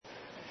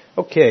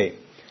Okay.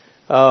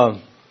 So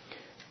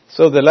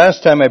the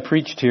last time I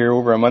preached here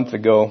over a month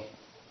ago,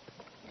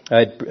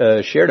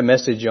 I shared a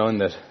message on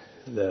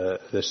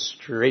the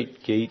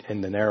straight gate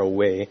and the narrow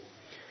way,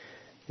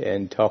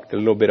 and talked a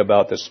little bit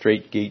about the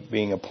straight gate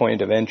being a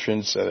point of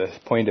entrance, a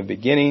point of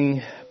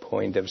beginning,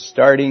 point of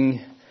starting,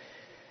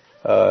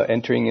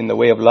 entering in the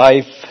way of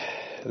life,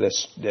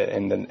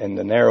 and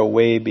the narrow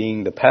way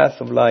being the path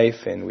of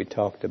life. And we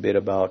talked a bit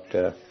about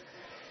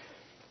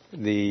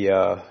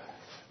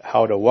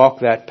how to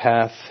walk that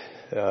path,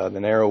 the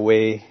narrow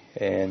way,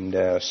 and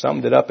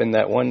summed it up in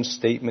that one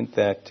statement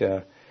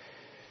that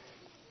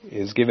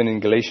is given in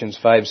Galatians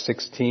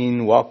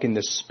 5:16, walk in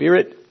the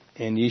Spirit,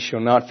 and ye shall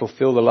not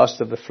fulfill the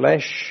lust of the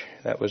flesh.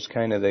 That was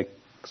kind of the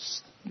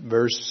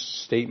verse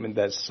statement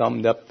that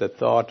summed up the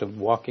thought of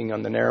walking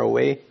on the narrow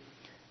way,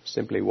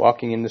 simply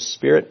walking in the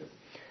Spirit.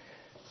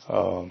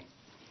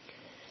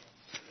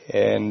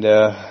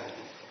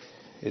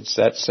 It's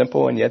that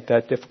simple and yet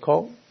that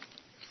difficult.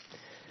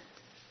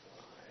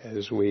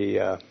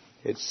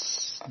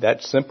 It's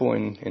that simple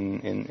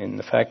in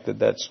the fact that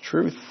that's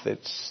truth.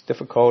 It's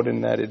difficult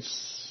in that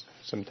it's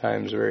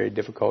sometimes very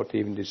difficult to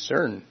even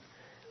discern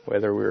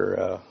whether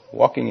we're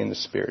walking in the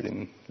Spirit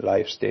in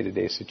life's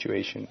day-to-day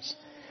situations.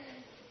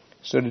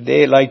 So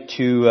today I'd like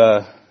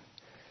to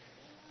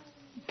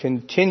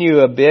continue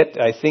a bit.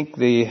 I think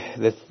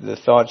the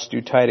thoughts do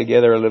tie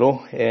together a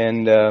little,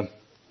 and I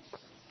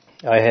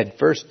had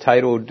first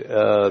titled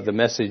the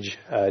message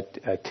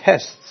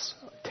Tests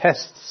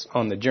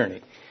on the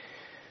Journey.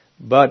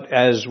 But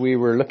as we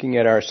were looking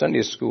at our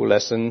Sunday school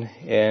lesson,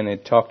 and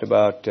it talked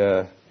about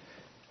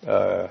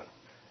a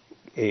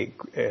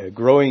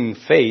growing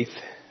faith,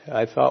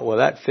 I thought, well,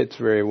 that fits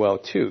very well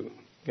too.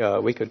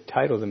 We could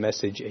title the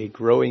message A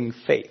Growing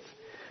Faith.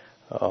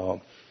 We're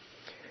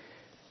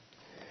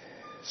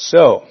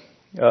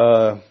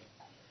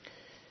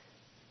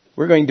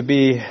going to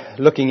be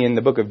looking in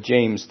the book of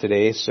James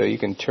today, so you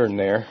can turn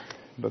there.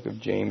 Book of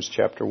James,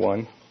 chapter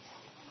 1.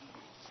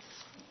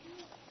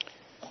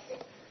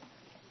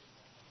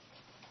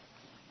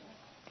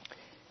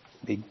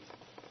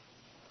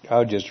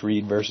 I'll just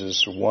read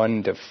verses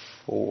 1 to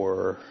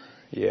 4.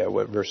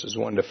 Verses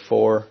 1 to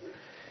 4.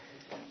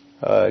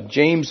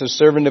 James, a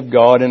servant of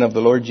God and of the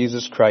Lord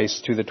Jesus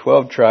Christ, to the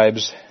 12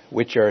 tribes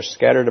which are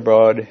scattered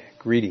abroad,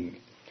 greeting.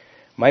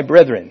 My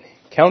brethren,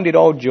 count it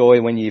all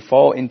joy when ye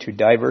fall into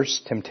diverse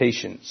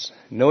temptations,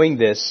 knowing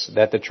this,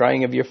 that the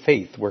trying of your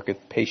faith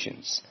worketh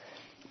patience.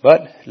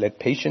 But let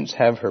patience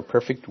have her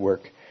perfect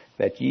work,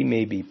 that ye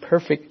may be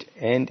perfect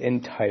and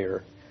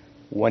entire,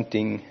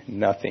 wanting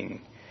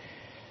nothing.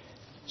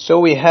 So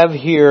we have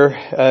here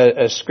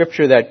a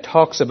scripture that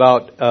talks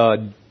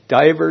about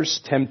diverse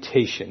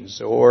temptations,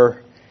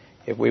 or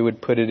if we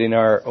would put it in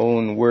our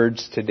own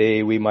words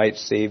today, we might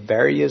say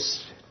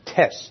various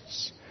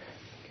tests.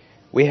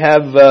 We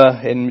have,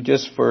 and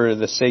just for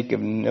the sake of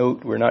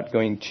note, we're not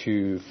going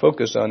to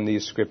focus on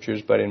these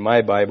scriptures, but in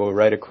my Bible,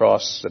 right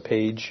across the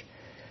page,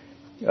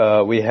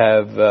 we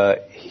have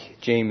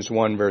James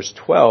 1 verse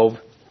 12,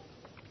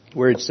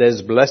 where it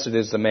says, blessed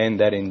is the man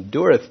that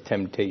endureth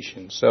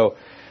temptation. So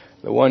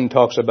the one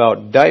talks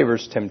about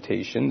diverse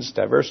temptations,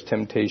 and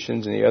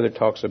the other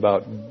talks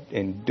about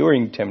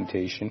enduring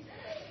temptation.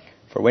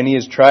 For when he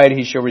is tried,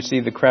 he shall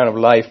receive the crown of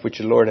life, which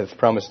the Lord hath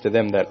promised to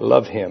them that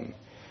love him.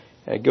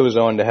 And it goes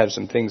on to have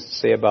some things to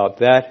say about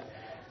that.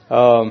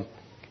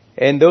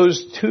 And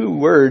those two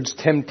words,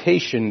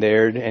 temptation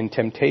there, and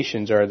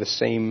temptations are the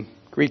same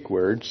Greek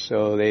words,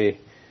 so they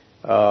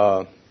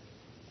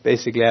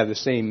basically have the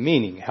same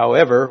meaning.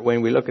 However,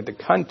 when we look at the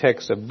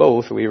context of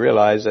both, we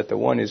realize that the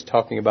one is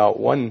talking about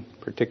one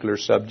particular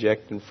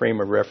subject and frame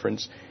of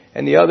reference,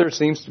 and the other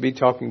seems to be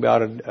talking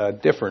about a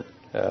different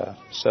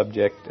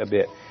subject a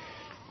bit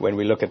when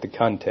we look at the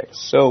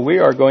context. So we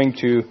are going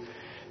to,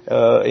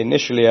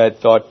 initially I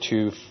thought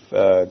to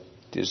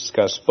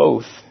discuss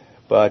both,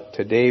 but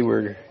today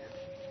we're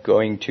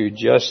going to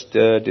just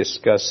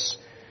discuss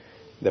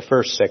the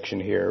first section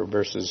here,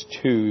 verses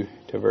 2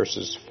 to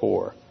verses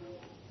 4.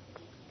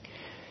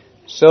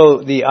 So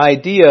the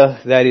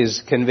idea that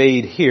is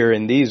conveyed here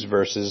in these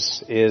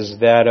verses is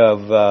that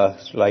of,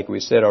 like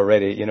we said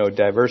already,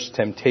 diverse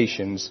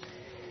temptations.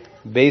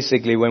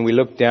 Basically, when we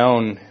look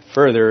down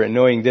further and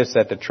knowing this,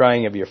 that the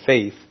trying of your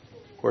faith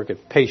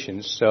worketh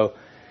patience. So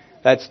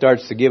that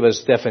starts to give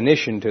us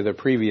definition to the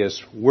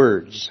previous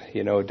words,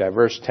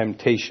 diverse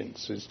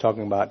temptations. It's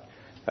talking about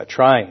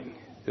trying.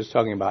 It's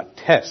talking about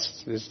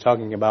tests. It's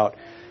talking about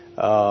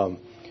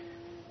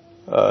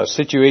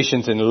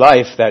situations in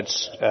life that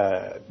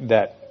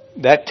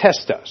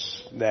test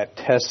us, that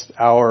test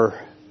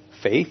our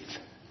faith.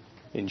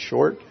 In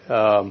short,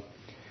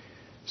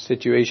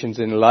 situations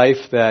in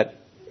life that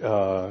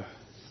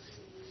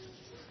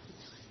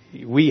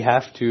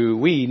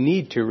we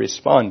need to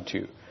respond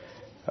to.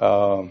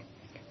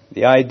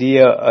 The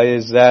idea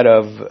is that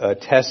of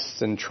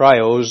tests and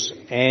trials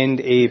and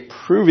a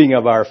proving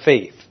of our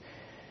faith.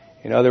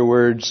 In other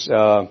words,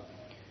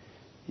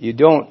 you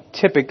don't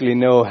typically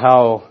know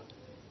how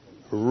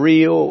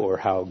real or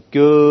how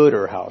good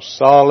or how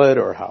solid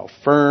or how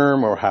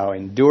firm or how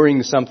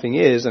enduring something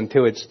is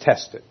until it's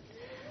tested.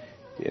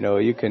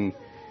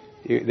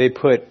 They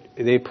put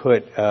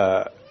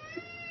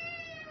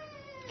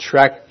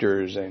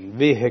tractors and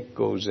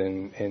vehicles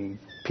and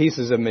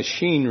pieces of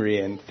machinery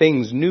and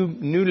things,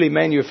 newly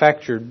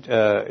manufactured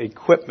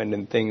equipment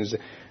and things.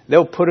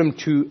 They'll put them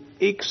to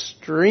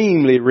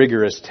extremely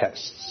rigorous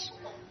tests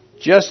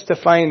just to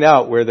find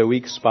out where the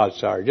weak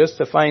spots are, just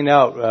to find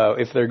out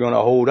if they're going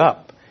to hold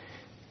up.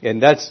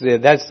 And that's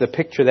the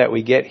picture that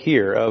we get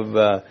here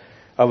of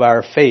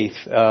our faith.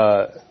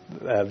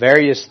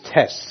 Various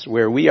tests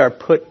where we are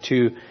put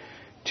to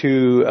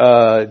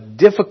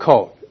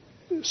difficult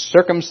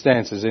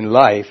circumstances in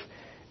life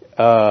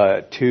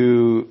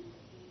to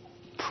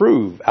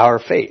prove our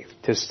faith,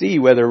 to see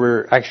whether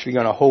we're actually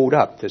going to hold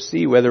up, to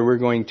see whether we're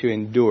going to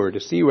endure, to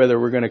see whether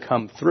we're going to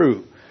come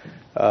through.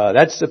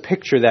 That's the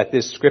picture that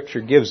this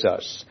scripture gives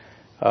us.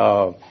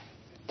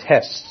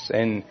 Tests.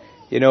 And,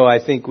 I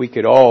think we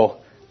could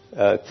all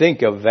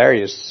think of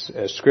various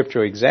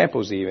scriptural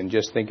examples even.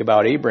 Just think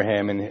about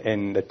Abraham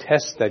and the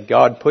test that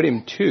God put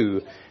him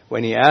to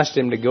when he asked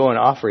him to go and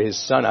offer his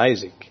son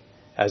Isaac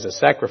as a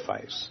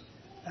sacrifice.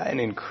 An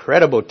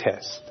incredible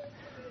test.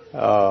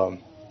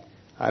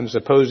 I'm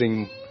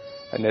supposing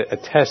a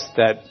test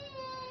that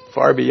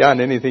far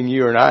beyond anything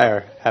you and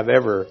I have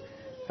ever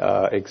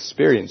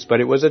experienced.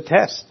 But it was a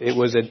test. It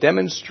was a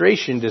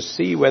demonstration to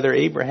see whether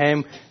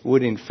Abraham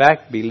would in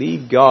fact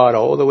believe God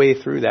all the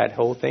way through that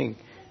whole thing.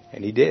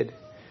 And he did.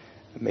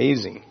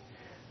 Amazing.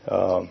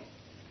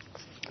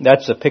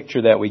 That's a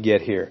picture that we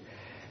get here.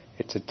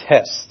 It's a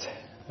test.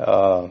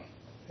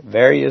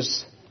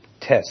 Various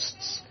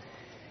tests.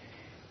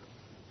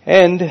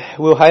 And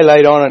we'll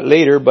highlight on it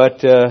later, but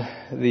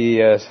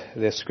the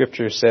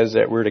scripture says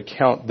that we're to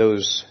count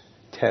those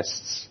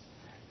tests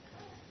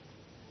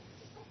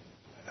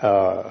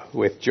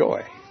with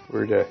joy.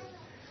 If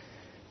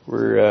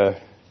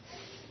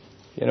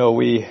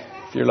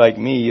you're like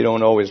me, you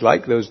don't always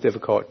like those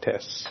difficult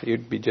tests.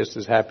 You'd be just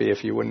as happy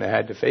if you wouldn't have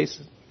had to face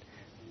it.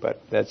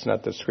 But that's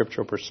not the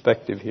scriptural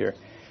perspective here.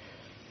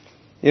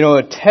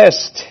 A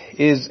test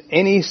is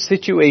any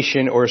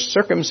situation or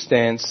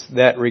circumstance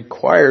that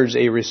requires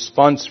a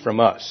response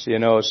from us,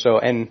 and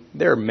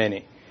there are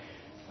many.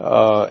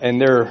 And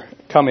they're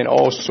come in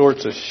all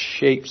sorts of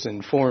shapes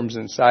and forms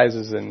and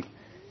sizes and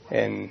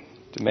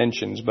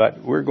dimensions.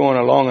 But we're going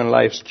along on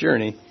life's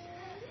journey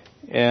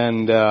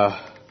and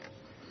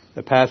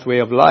the pathway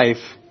of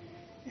life,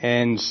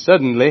 and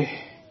suddenly,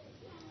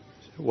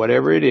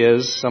 whatever it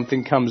is,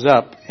 something comes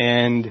up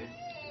and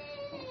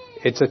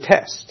it's a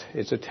test.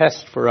 It's a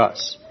test for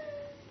us.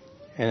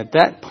 And at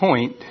that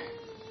point,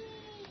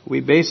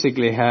 we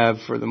basically have,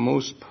 for the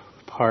most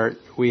part,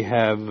 we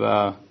have,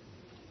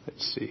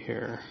 let's see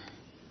here.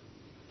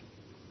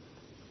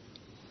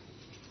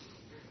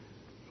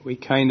 We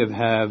kind of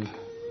have,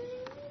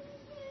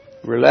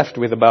 we're left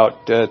with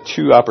about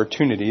two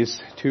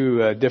opportunities,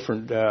 two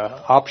different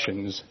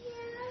options.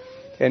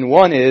 And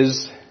one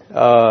is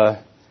to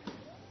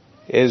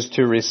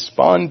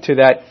respond to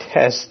that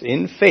test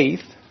in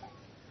faith,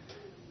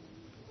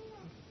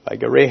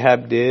 like a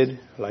Rahab did,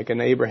 like an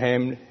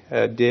Abraham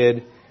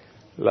did,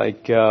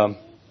 like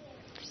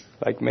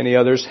many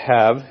others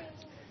have.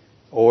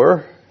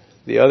 Or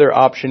the other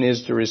option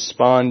is to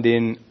respond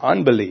in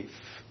unbelief.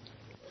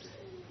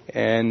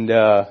 And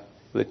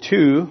the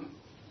two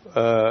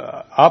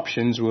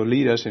options will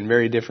lead us in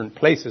very different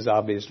places,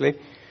 obviously.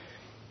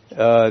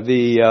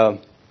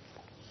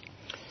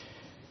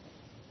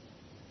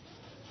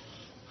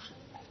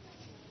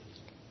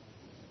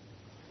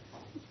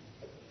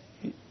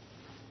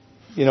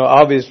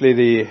 Obviously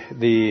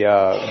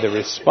the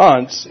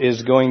response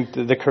is going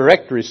to, the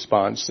correct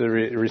response, the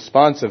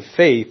response of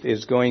faith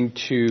is going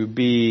to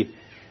be,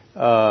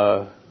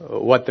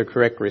 what the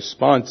correct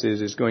response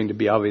is going to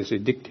be obviously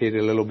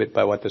dictated a little bit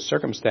by what the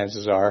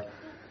circumstances are.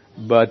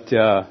 But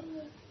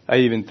I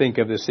even think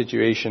of the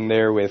situation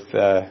there with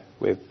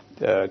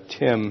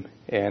Tim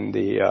and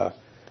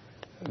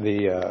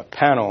the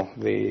panel,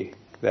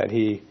 that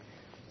he,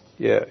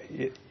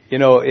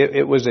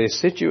 it was a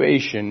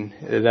situation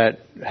that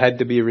had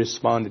to be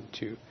responded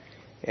to.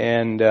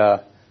 And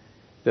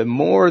the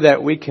more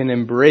that we can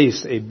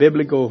embrace a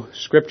biblical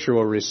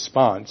scriptural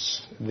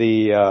response,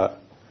 the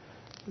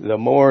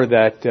more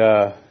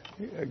that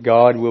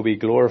God will be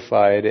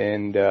glorified,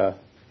 and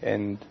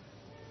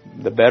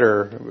the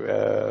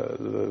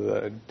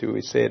better, do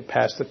we say it,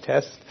 pass the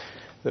test?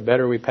 The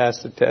better we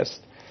pass the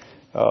test.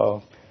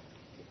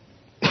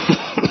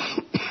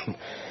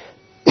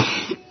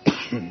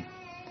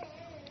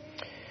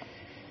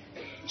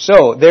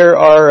 So there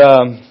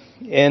are,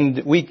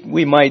 and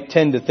we might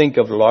tend to think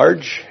of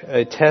large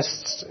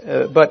tests,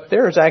 but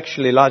there's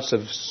actually lots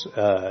of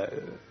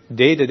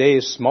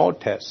day-to-day small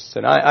tests.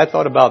 And I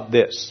thought about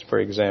this, for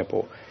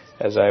example,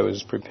 as I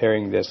was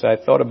preparing this. I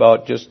thought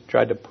about just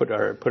trying to put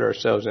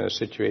ourselves in a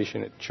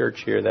situation at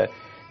church here that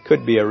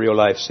could be a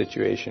real-life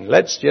situation.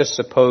 Let's just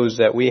suppose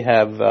that we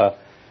have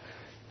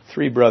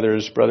three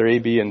brothers, Brother A,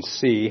 B, and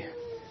C,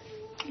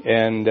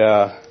 And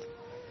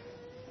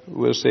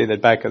we'll say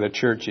that back of the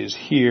church is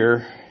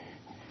here.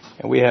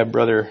 And we have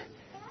Brother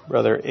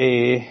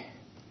A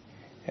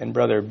and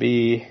Brother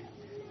B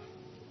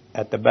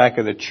at the back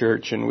of the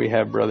church, and we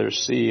have Brother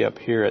C up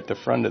here at the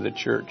front of the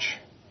church.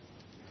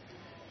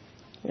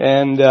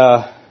 And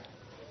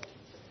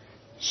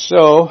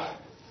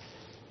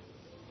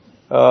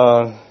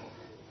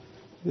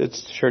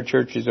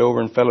church is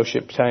over and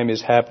fellowship time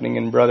is happening,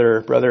 and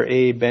Brother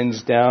A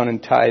bends down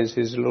and ties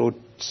his little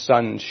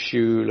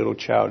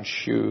child's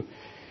shoe.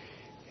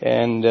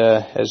 And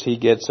as he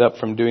gets up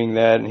from doing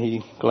that, and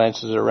he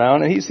glances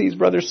around, and he sees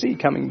Brother C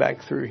coming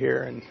back through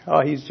here, and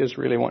he's just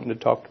really wanting to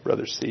talk to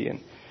Brother C.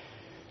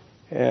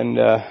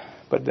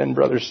 But then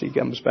Brother C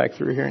comes back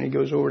through here, and he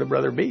goes over to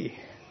Brother B.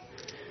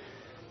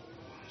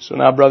 So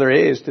now Brother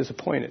A is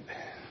disappointed.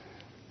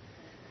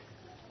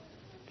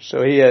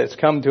 So he has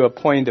come to a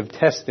point of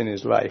test in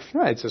his life.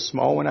 It's a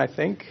small one, I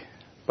think,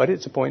 but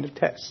it's a point of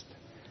test.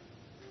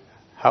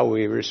 How will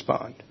he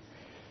respond?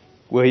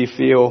 Will he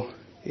feel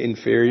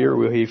inferior?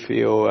 Will he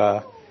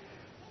feel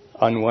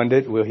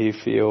unwanted? Will he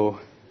feel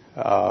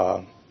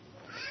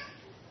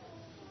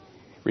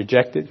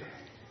rejected?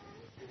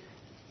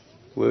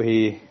 Will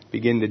he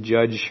begin to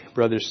judge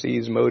Brother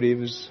C's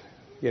motives?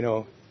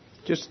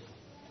 This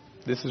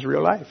is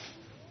real life.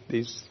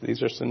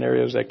 These are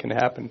scenarios that can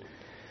happen.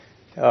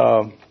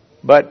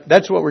 But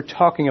that's what we're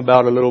talking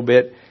about a little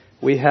bit.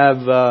 We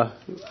have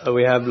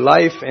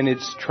life and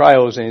its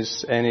trials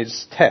and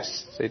its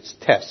tests. It's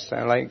tests.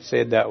 I like to say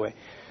it that way.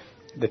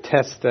 The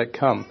tests that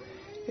come.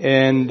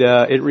 And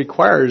it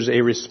requires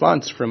a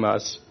response from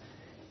us.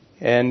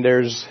 And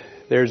there's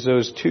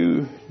those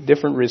two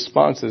different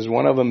responses,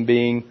 one of them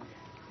being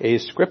a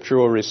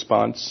scriptural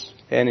response.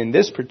 And in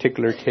this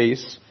particular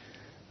case,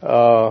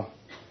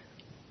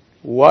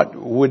 what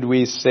would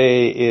we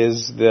say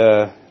is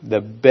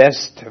the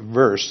best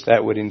verse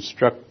that would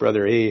instruct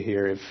Brother A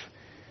here if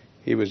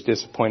he was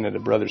disappointed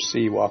that Brother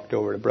C walked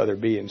over to Brother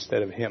B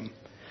instead of him?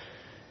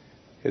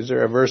 Is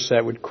there a verse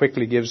that would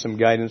quickly give some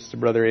guidance to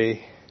Brother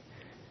A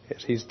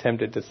as he's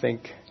tempted to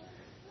think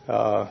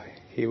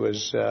he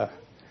was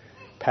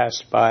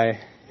passed by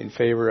in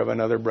favor of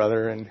another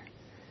brother? And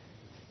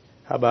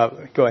how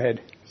about, go ahead.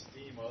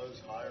 Esteem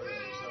others higher than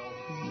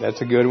yourself.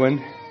 That's a good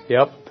one.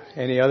 Yep.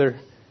 Any other?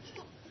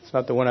 It's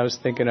not the one I was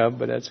thinking of,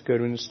 but that's a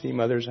good one. Esteem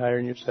others higher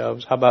than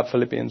yourselves. How about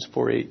Philippians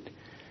 4:8?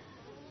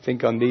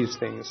 Think on these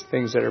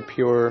things that are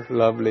pure,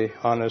 lovely,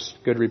 honest,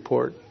 good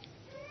report.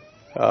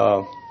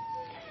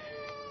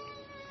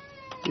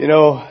 It's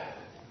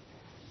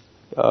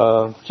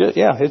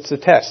a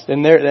test,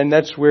 and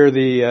that's where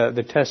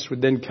the test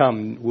would then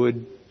come.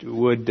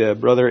 Would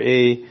Brother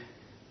A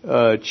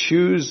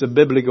choose a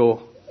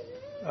biblical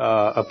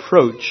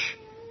approach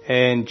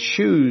and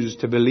choose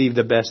to believe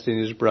the best in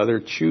his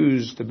brother,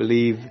 choose to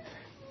believe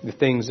the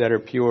things that are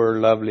pure,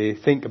 lovely,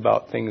 think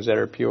about things that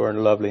are pure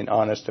and lovely and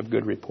honest, of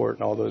good report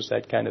and all those,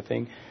 that kind of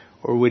thing?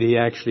 Or would he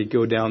actually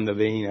go down the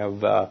vein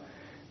of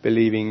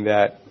believing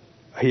that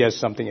he has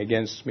something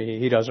against me,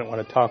 he doesn't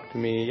want to talk to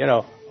me,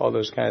 all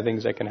those kind of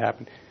things that can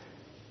happen?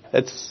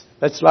 That's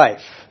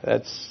life.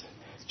 That's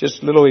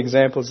just little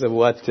examples of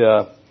what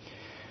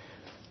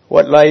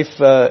life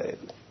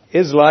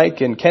is like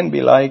and can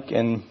be like,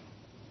 and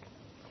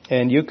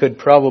you could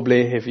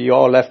probably, if you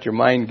all let your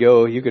mind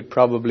go, you could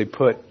probably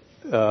put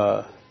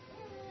a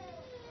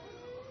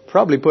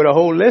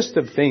whole list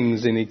of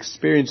things and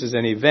experiences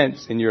and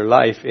events in your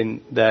life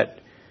in that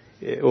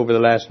over the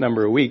last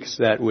number of weeks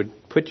that would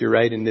put you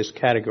right in this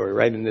category,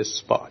 right in this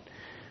spot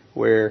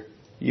where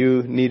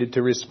you needed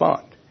to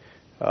respond.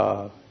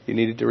 You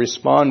needed to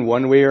respond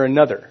one way or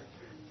another.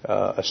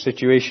 A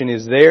situation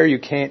is there, you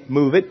can't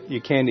move it,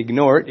 you can't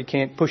ignore it, you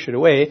can't push it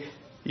away,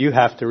 you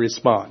have to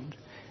respond.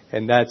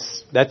 And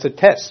that's a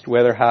test,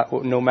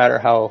 no matter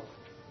how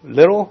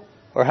little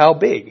or how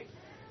big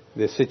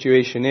the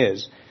situation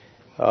is.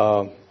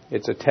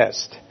 It's a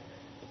test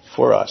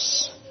for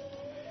us.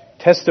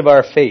 Test of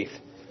our faith.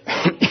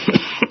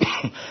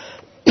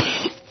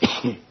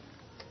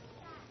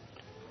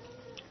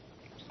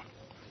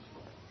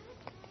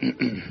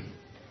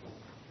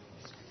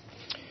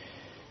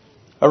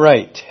 All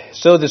right.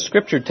 So the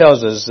scripture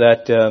tells us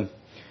that,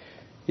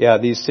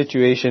 these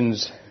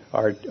situations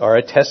are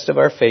a test of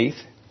our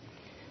faith.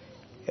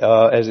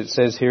 As it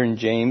says here in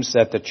James,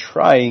 that the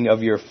trying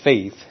of your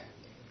faith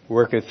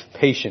worketh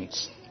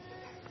patience.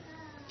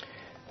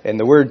 And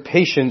the word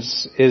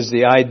patience is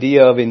the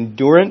idea of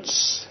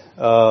endurance.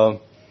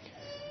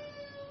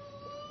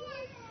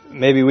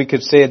 Maybe we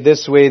could say it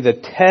this way: the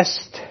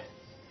test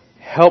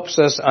helps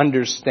us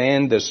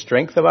understand the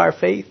strength of our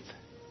faith.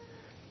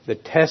 The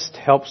test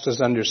helps us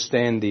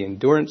understand the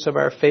endurance of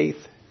our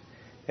faith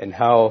and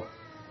how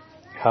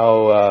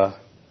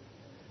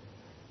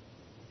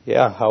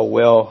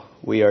well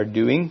we are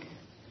doing.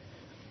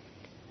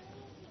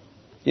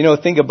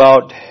 Think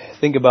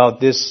about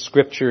this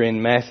scripture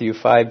in Matthew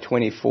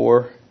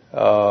 5:24.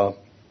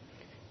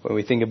 When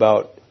we think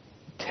about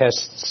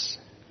tests,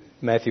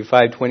 Matthew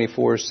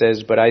 5:24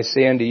 says, "But I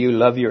say unto you,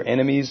 love your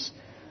enemies,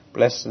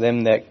 Bless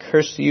them that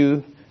curse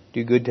you.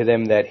 Do good to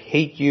them that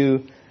hate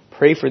you.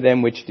 Pray for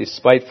them which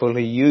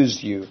despitefully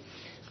use you.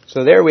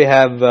 So there we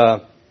have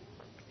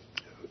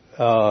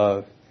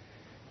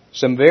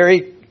some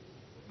very,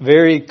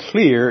 very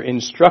clear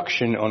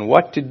instruction on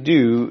what to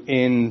do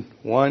in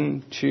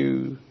 1,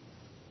 2,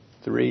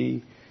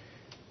 3,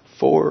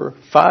 4,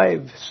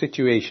 5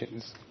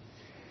 situations.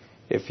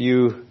 If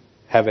you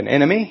have an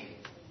enemy,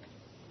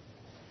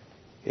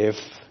 if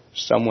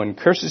someone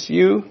curses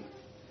you,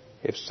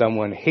 if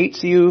someone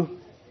hates you,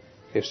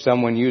 if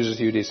someone uses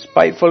you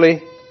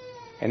despitefully,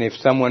 and if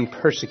someone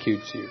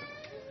persecutes you.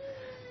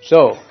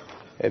 So,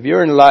 if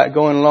you're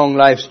going along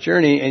life's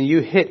journey and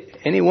you hit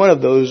any one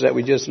of those that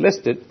we just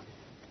listed,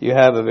 you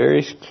have a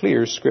very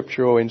clear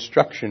scriptural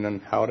instruction on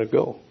how to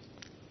go.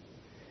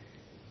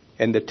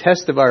 And the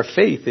test of our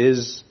faith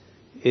is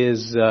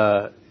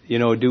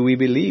do we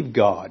believe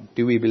God?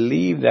 Do we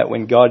believe that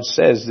when God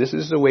says this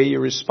is the way you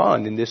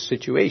respond in this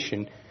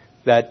situation,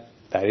 that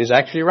is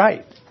actually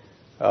right?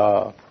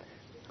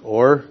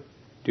 Or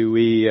do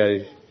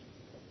we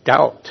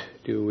doubt?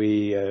 Do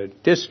we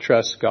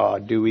distrust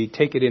God? Do we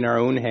take it in our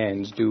own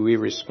hands? Do we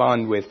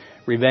respond with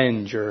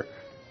revenge or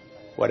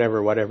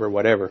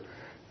whatever?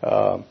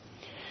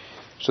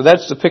 So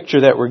that's the picture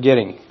that we're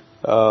getting.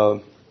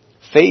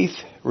 Faith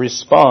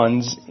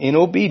responds in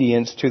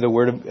obedience to the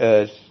word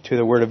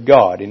of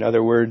God. In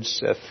other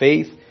words,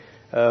 faith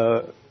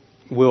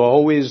will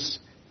always,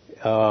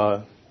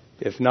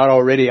 if not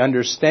already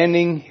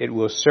understanding, it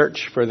will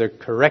search for the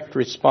correct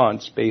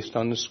response based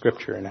on the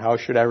Scripture. And how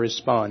should I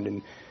respond?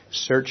 And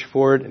search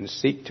for it and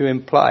seek to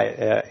implicate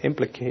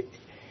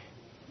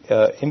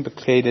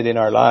it in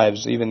our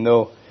lives, even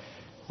though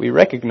we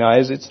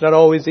recognize it's not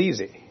always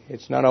easy.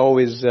 It's not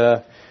always,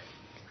 it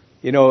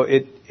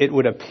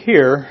would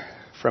appear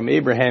from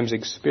Abraham's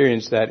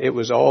experience that it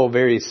was all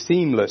very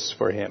seamless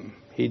for him.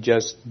 He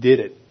just did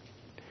it.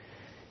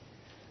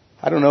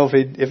 I don't know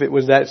if it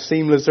was that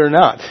seamless or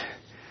not.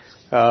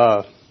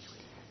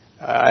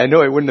 I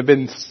know it wouldn't have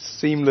been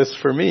seamless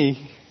for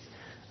me.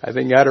 I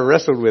think I'd have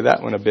wrestled with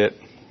that one a bit.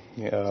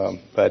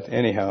 But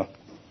anyhow.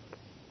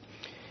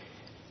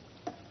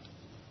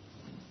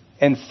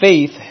 And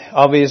faith,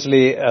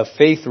 obviously, a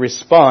faith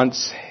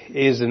response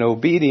is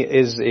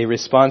a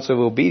response of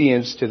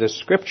obedience to the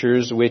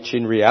Scriptures, which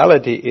in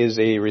reality is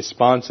a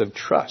response of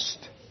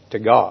trust to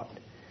God.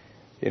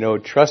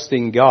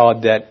 Trusting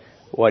God that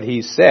what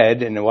He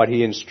said and what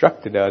He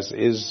instructed us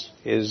is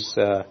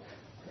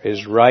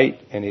right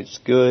and it's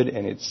good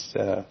and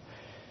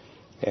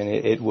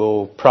it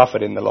will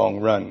profit in the long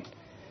run.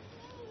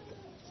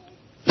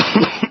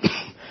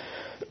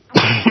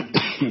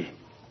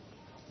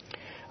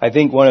 I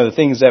think one of the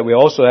things that we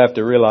also have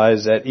to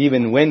realize that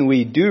even when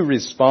we do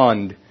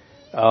respond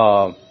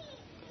in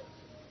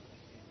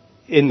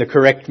the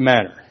correct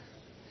manner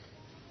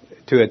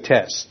to a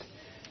test,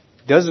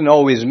 doesn't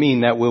always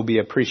mean that we'll be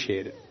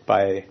appreciated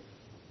by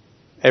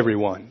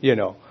everyone.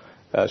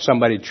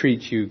 Somebody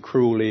treats you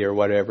cruelly or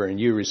whatever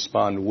and you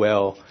respond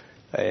well,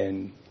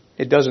 and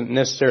it doesn't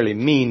necessarily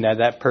mean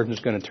that person's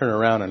going to turn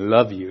around and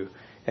love you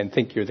and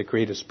think you're the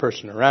greatest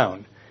person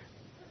around.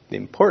 The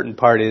important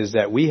part is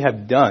that we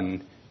have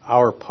done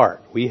our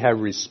part. We have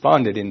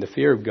responded in the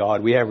fear of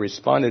God. We have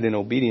responded in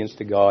obedience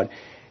to God,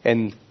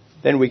 and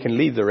then we can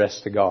leave the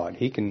rest to God.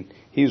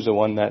 He's the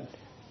one that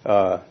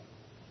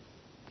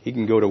He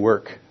can go to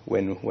work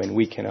when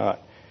we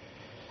cannot.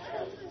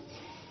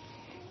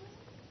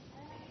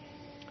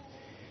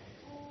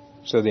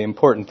 So the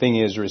important thing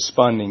is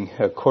responding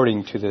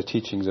according to the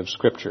teachings of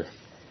Scripture.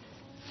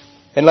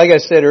 And like I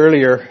said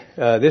earlier,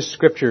 this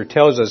Scripture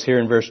tells us here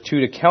in verse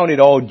 2 to count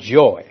it all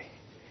joy.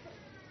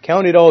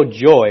 Count it all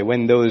joy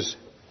when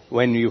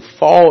you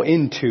fall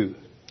into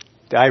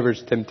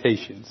diverse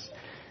temptations.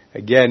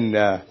 Again,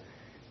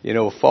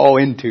 fall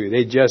into.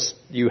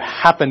 You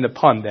happened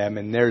upon them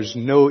and there's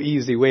no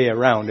easy way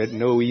around it,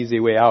 no easy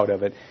way out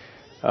of it.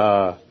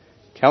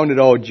 Count it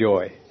all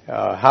joy.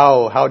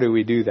 How do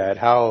we do that?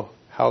 How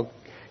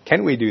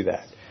can we do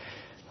that?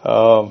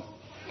 I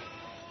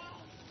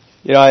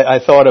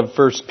thought of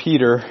 1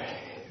 Peter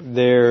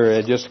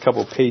there, just a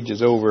couple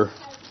pages over.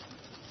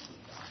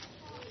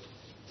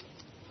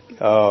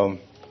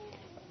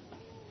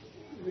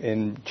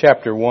 In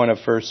chapter 1 of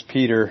 1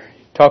 Peter,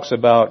 talks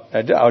about,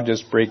 I'll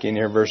just break in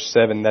here, verse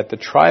 7, that the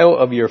trial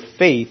of your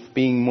faith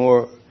being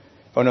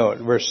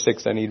verse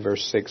 6, I need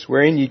verse 6,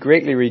 wherein ye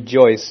greatly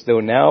rejoice,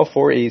 though now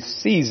for a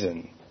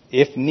season,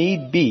 if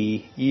need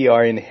be, ye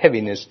are in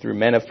heaviness through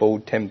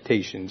manifold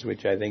temptations,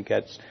 which I think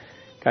that's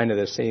kind of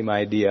the same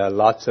idea.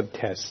 Lots of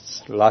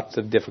tests, lots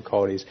of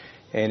difficulties,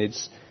 and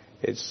it's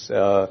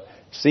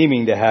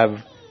seeming to have,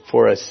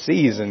 for a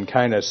season,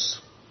 kind of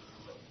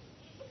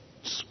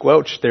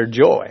squelch their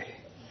joy,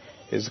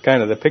 is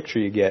kind of the picture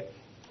you get,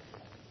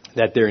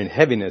 that they're in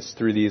heaviness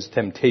through these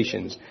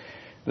temptations.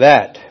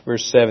 That,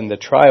 verse 7, the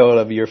trial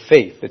of your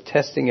faith, the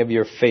testing of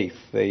your faith,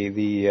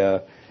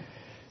 the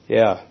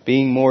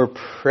being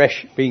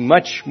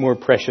much more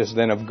precious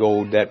than of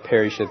gold that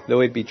perisheth,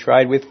 though it be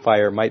tried with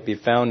fire, might be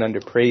found unto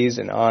praise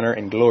and honor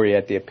and glory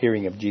at the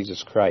appearing of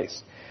Jesus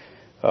Christ.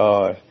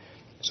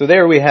 So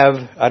there we have,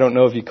 I don't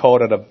know if you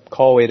call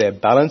it a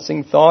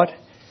balancing thought,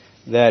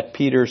 that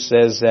Peter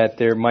says that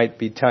there might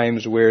be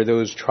times where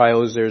those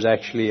trials, there's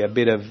actually a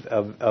bit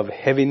of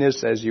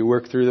heaviness as you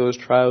work through those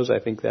trials. I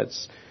think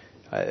that's,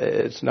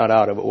 it's not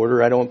out of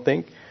order, I don't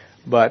think.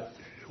 But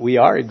we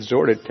are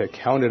exhorted to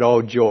count it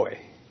all joy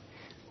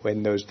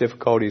when those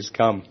difficulties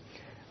come.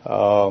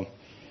 And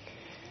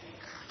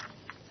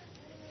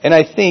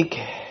I think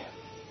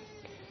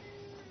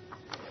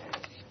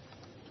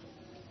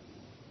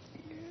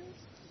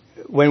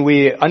when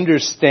we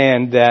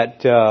understand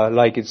that,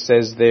 like it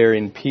says there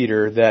in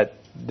Peter, that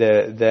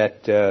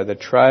the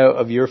trial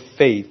of your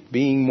faith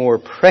being more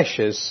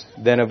precious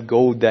than of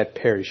gold that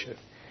perisheth,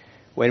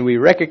 when we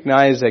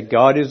recognize that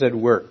God is at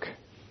work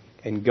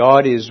and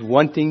God is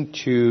wanting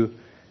to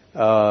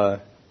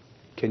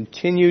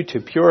continue to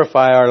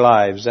purify our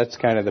lives, that's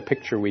kind of the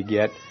picture we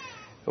get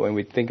when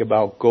we think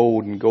about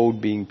gold and gold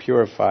being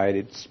purified.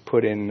 It's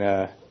put in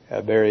a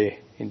very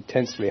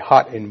intensely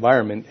hot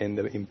environment and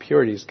the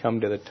impurities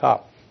come to the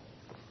top.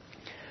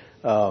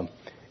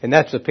 And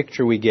that's the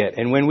picture we get.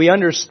 And when we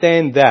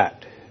understand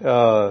that,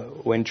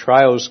 when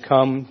trials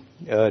come,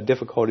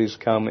 difficulties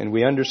come, and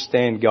we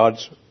understand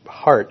God's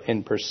heart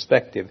and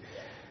perspective,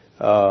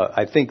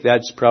 I think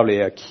that's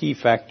probably a key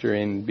factor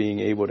in being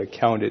able to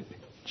count it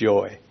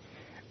joy.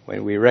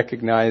 When we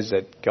recognize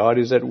that God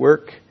is at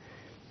work,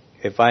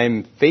 if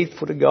I'm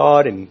faithful to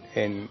God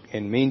and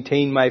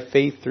maintain my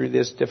faith through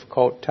this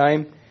difficult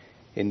time,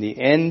 in the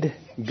end,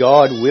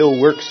 God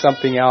will work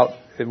something out.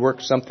 It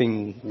works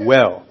something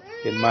well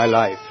in my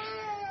life.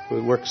 It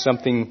will work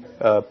something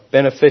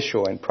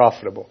beneficial and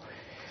profitable.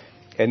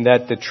 And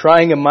that the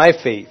trying of my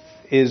faith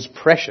is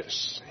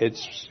precious.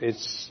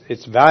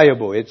 It's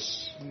valuable.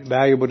 It's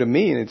valuable to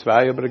me and it's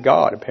valuable to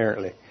God,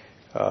 apparently.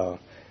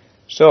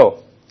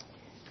 So,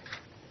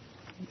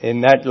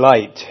 in that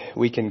light,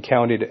 we can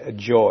count it a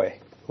joy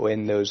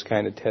when those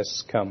kind of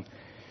tests come.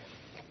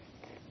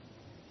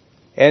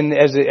 And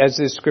as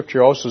this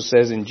scripture also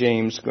says in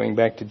James, going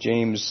back to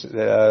James,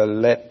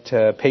 let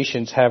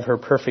patience have her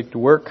perfect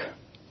work.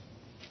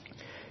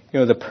 You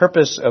know, the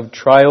purpose of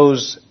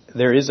trials,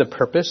 there is a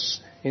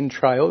purpose in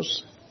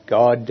trials.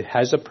 God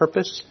has a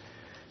purpose.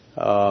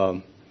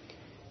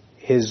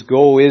 His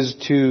goal his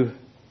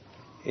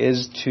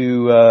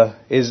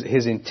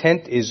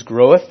intent is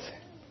growth.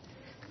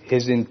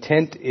 His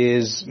intent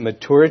is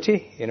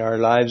maturity in our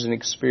lives and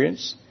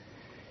experience.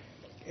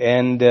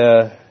 And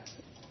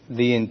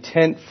the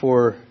intent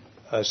for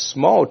a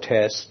small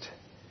test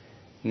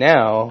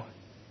now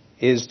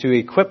is to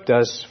equip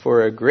us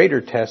for a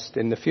greater test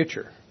in the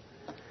future.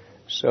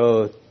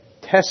 So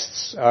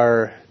tests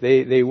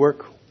they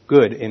work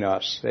good in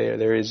us.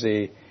 There is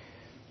a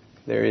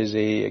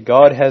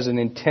God has an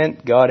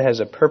intent, God has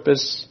a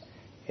purpose,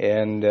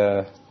 and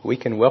we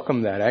can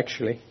welcome that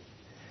actually.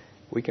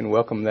 We can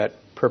welcome that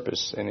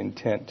purpose and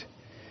intent.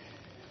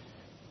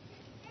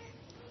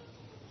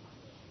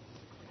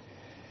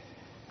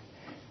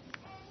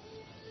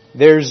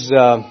 There's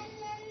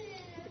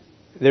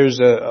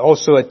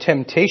also a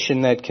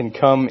temptation that can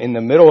come in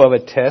the middle of a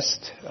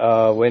test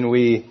when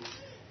we,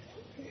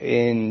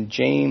 in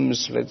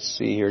James, let's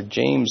see here,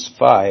 James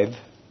 5,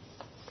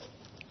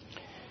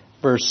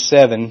 verse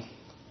 7,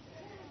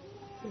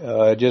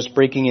 just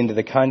breaking into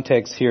the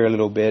context here a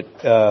little bit,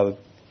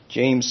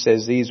 James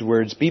says these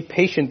words, "Be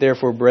patient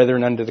therefore,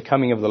 brethren, unto the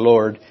coming of the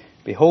Lord.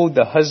 Behold,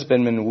 the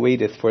husbandman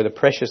waiteth for the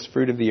precious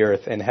fruit of the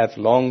earth, and hath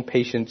long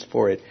patience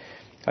for it,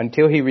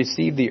 until he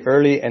receive the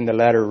early and the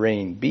latter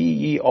rain. Be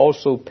ye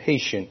also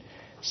patient.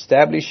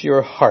 Establish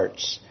your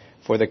hearts,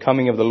 for the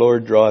coming of the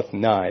Lord draweth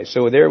nigh."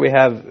 So there we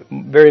have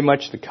very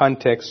much the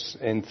context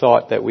and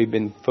thought that we've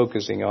been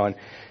focusing on,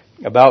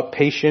 about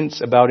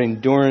patience, about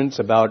endurance,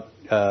 about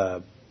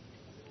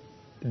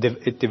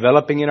it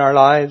developing in our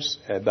lives,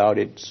 about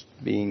it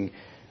being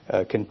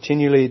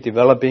continually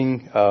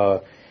developing,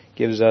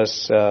 gives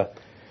us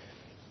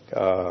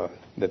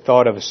the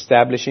thought of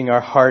establishing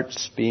our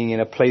hearts, being in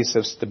a place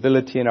of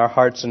stability in our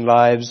hearts and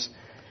lives.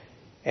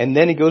 And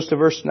then he goes to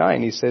verse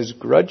 9. He says,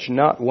 "Grudge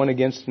not one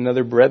against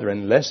another,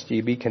 brethren, lest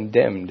ye be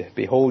condemned.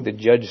 Behold, the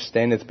judge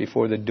standeth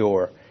before the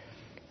door.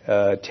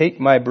 Take,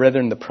 my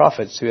brethren, the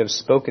prophets who have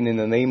spoken in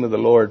the name of the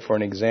Lord for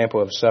an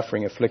example of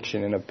suffering,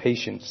 affliction, and of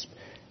patience.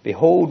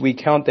 Behold, we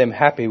count them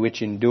happy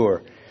which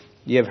endure.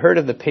 Ye have heard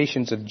of the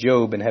patience of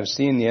Job, and have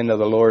seen the end of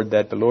the Lord,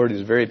 that the Lord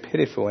is very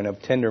pitiful and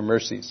of tender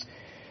mercies."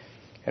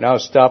 And I'll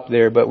stop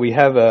there, but we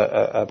have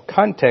a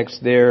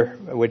context there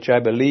which I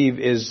believe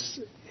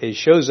it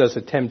shows us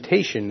a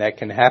temptation that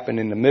can happen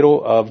in the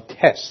middle of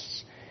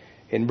tests.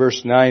 In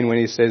verse 9 when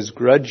he says,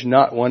 "Grudge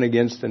not one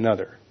against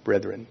another,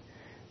 brethren,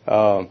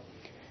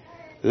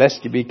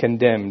 lest ye be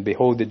condemned.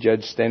 Behold, the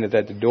judge standeth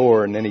at the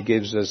door." And then he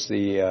gives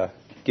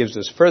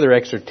us further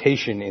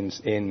exhortation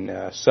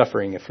in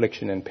suffering,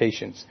 affliction, and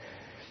patience.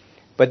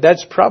 But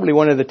that's probably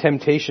one of the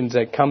temptations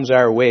that comes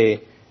our way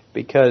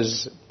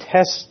because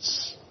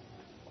tests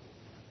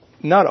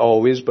not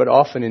always, but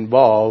often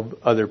involve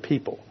other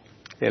people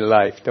in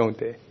life, don't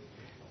they?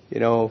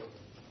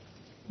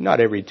 Not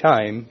every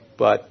time,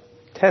 but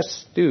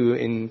tests do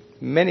in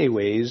many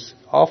ways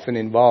often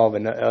involve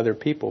other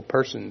people,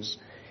 persons.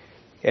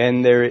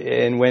 And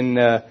when,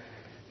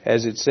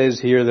 as it says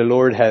here, the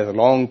Lord has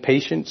long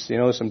patience.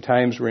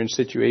 Sometimes we're in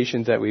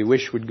situations that we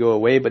wish would go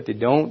away, but they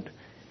don't.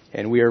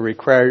 And we are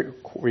required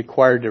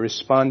to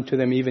respond to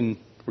them even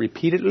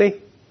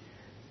repeatedly.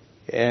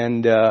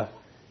 And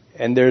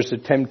there's a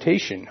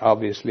temptation,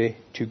 obviously,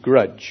 to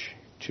grudge,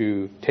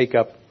 to take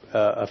up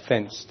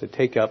offense, to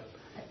take up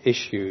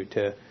issue,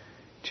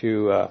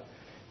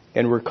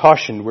 and we're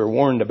cautioned, we're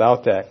warned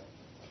about that.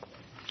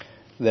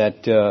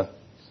 The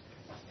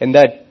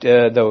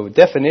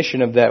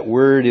definition of that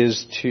word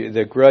is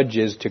the grudge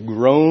is to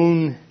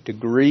groan, to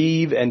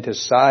grieve, and to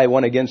sigh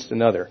one against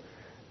another.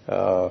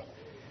 Not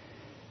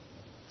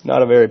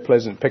a very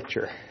pleasant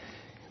picture,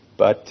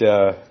 but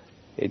a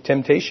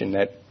temptation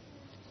that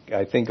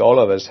I think all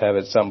of us have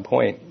at some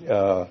point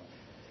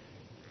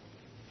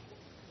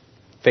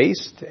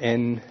faced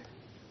and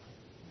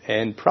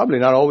probably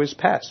not always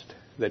passed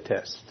the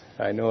test.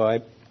 I know I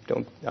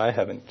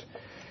haven't.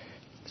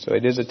 So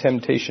it is a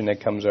temptation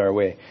that comes our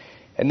way.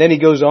 And then he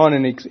goes on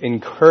and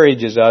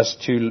encourages us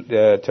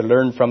to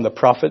learn from the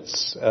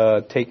prophets.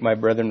 Take my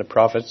brethren, the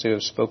prophets who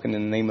have spoken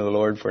in the name of the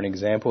Lord for an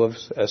example of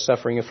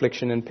suffering,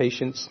 affliction, and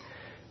patience.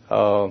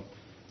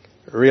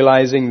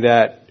 Realizing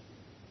that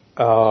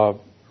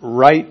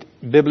right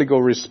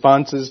biblical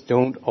responses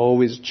don't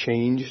always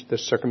change the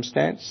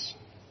circumstance.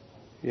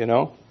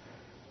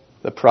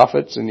 The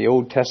prophets in the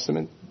Old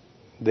Testament,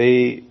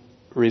 they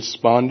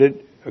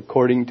responded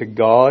according to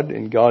God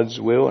and God's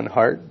will and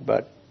heart,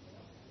 but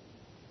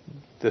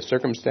the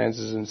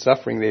circumstances and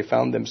suffering they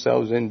found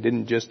themselves in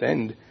didn't just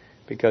end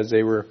because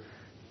they were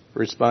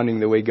responding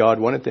the way God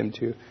wanted them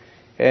to.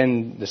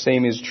 And the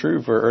same is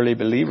true for early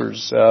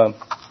believers. I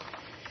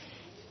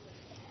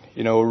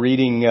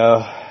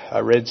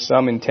read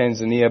some in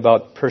Tanzania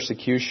about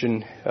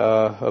persecution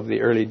of the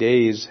early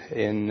days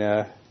in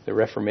the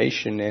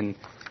Reformation,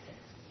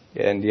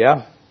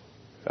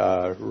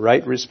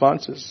 right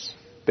responses,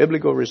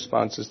 biblical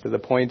responses to the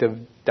point of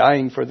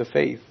dying for the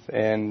faith,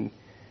 and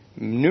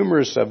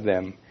numerous of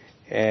them,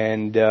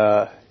 and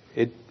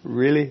it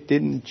really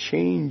didn't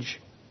change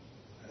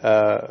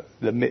it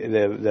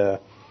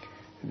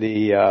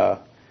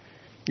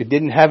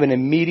didn't have an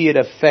immediate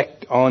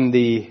effect on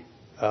the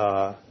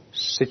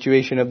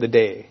situation of the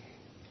day.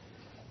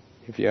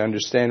 If you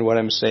understand what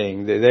I'm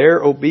saying,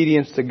 their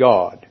obedience to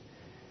God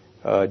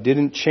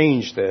didn't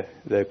change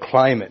the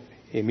climate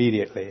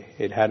immediately.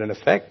 It had an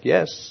effect,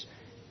 yes.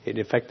 It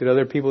affected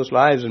other people's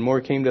lives and more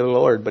came to the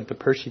Lord, but the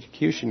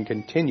persecution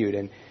continued.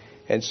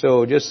 And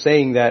so just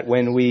saying that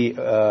when we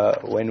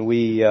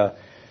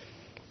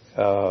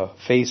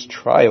face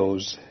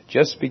trials,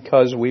 just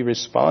because we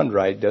respond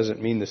right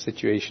doesn't mean the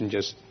situation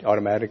just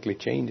automatically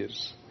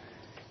changes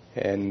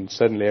and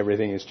suddenly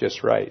everything is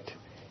just right.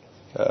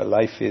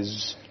 Life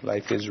is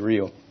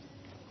real.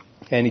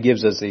 And he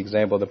gives us the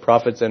example of the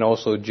prophets and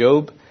also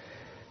Job,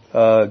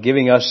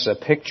 giving us a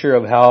picture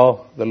of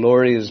how the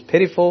Lord is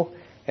pitiful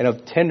and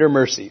of tender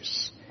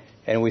mercies.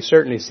 And we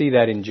certainly see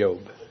that in Job.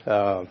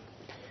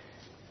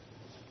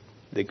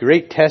 The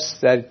great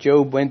tests that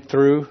Job went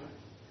through,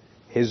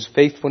 his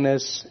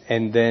faithfulness,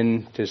 and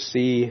then to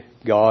see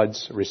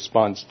God's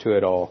response to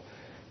it all.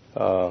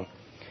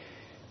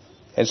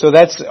 And so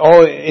that's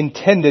all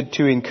intended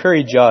to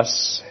encourage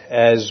us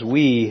as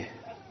we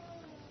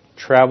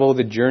travel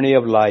the journey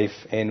of life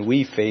and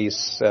we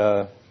face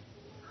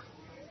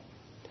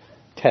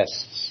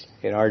tests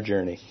in our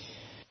journey.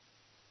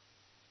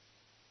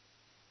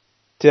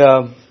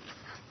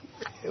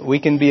 We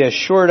can be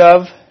assured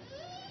of,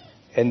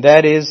 and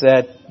that is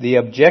that the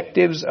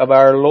objectives of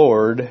our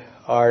Lord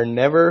are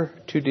never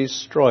to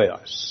destroy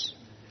us.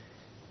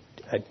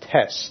 A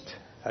test,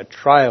 a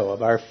trial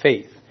of our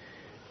faith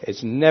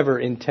is never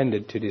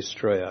intended to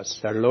destroy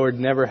us. Our Lord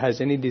never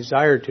has any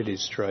desire to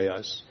destroy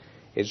us.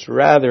 It's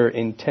rather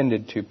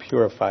intended to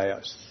purify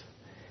us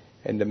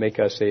and to make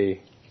us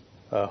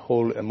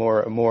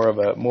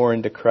more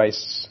into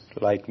Christ's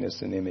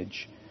likeness and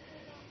image.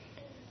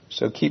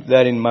 So keep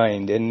that in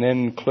mind. And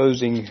then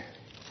closing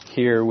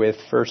here with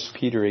 1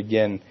 Peter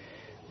again,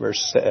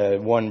 verse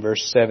 1,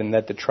 verse 7,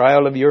 that the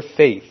trial of your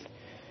faith,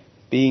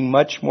 being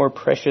much more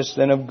precious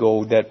than of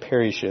gold that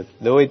perisheth,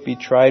 though it be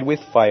tried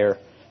with fire,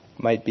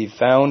 might be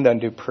found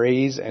unto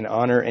praise and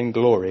honor and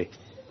glory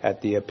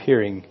at the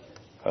appearing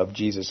of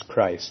Jesus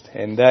Christ.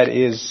 And that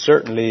is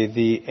certainly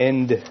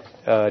the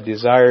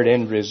desired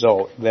end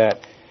result, that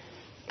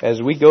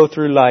as we go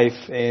through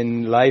life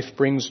and life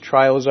brings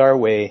trials our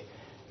way,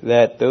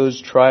 that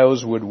those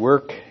trials would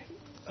work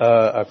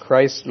a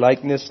Christ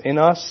likeness in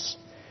us,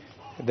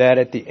 that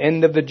at the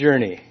end of the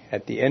journey,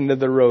 at the end of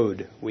the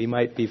road, we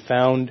might be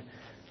found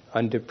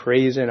unto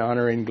praise and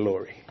honor and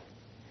glory.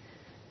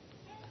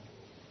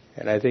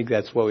 And I think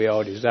that's what we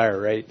all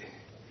desire, right?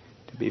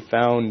 To be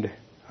found,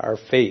 our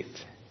faith,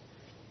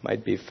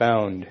 might be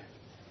found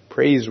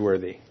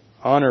praiseworthy,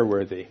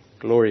 honor-worthy,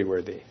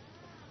 glory-worthy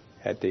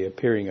at the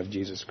appearing of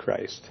Jesus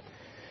Christ.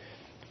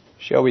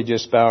 Shall we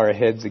just bow our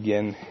heads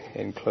again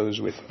and close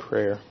with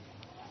prayer?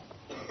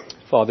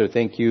 Father,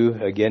 thank you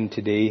again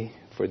today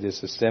for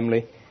this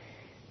assembly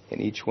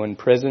and each one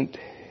present.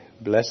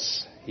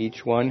 Bless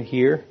each one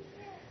here.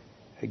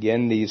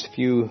 Again, these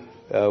few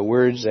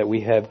words that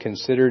we have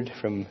considered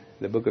from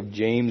the book of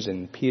James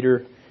and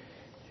Peter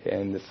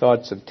and the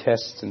thoughts of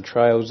tests and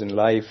trials in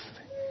life.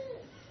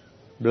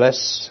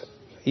 Bless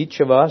each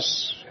of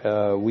us.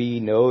 We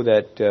know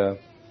that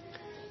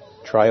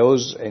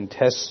trials and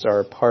tests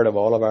are a part of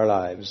all of our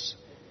lives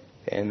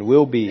and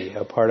will be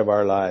a part of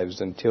our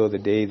lives until the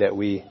day that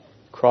we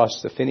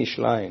cross the finish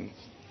line.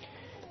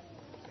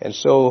 And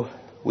so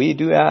we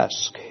do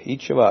ask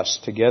each of us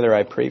together,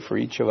 I pray for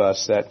each of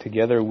us that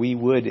together we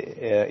would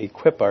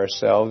equip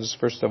ourselves,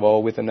 first of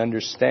all, with an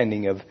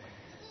understanding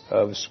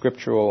of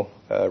scriptural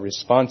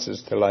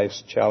responses to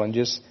life's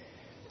challenges,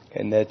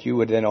 and that you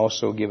would then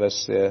also give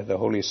us the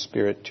Holy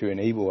Spirit to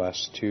enable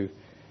us to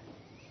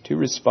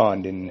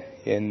respond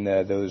in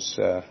those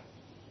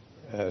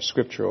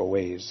scriptural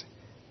ways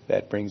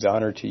that brings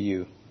honor to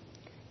you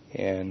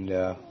and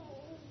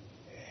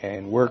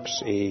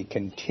works a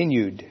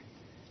continued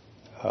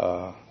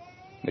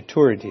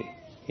maturity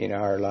in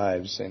our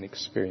lives and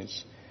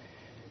experience.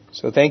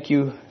 So thank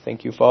you,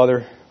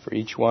 Father, for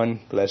each one.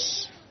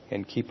 Bless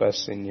and keep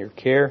us in your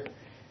care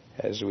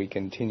as we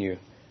continue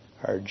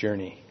our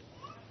journey.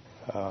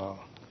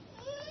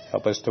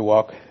 Help us to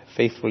walk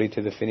faithfully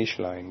to the finish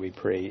line, we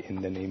pray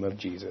in the name of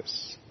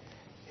Jesus.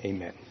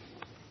 Amen.